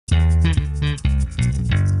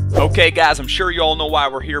Okay guys, I'm sure you all know why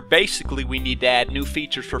we're here. Basically, we need to add new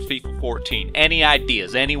features for FIFA 14. Any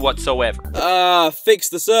ideas? Any whatsoever? Fix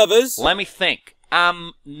the servers. Let me think.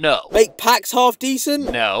 No. Make packs half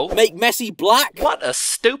decent? No. Make Messi black? What a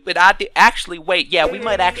stupid idea. Actually, wait, yeah, we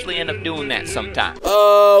might actually end up doing that sometime.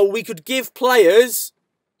 We could give players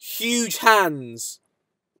huge hands.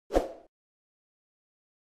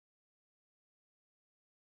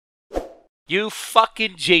 You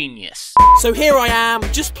fucking genius. So here I am,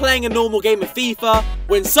 just playing a normal game of FIFA,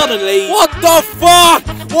 when suddenly... What the fuck?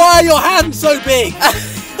 Why are your hands so big?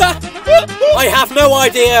 I have no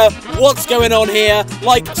idea what's going on here.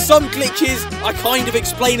 Like, some glitches are kind of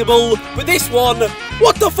explainable, but this one,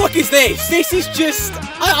 what the fuck is this? This is just...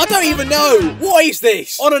 I don't even know. What is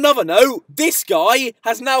this? On another note, this guy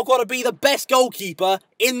has now got to be the best goalkeeper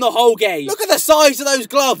in the whole game. Look at the size of those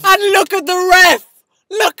gloves. And look at the ref.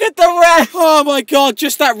 Look at the ref! Oh my god,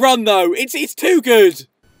 just that run though. It's too good.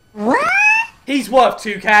 What? He's worth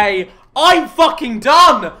 2k. I'm fucking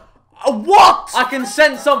done. What? I can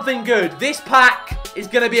sense something good. This pack is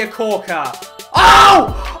gonna be a corker.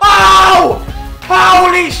 Oh! Oh!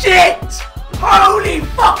 Holy shit! Holy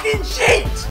fucking shit!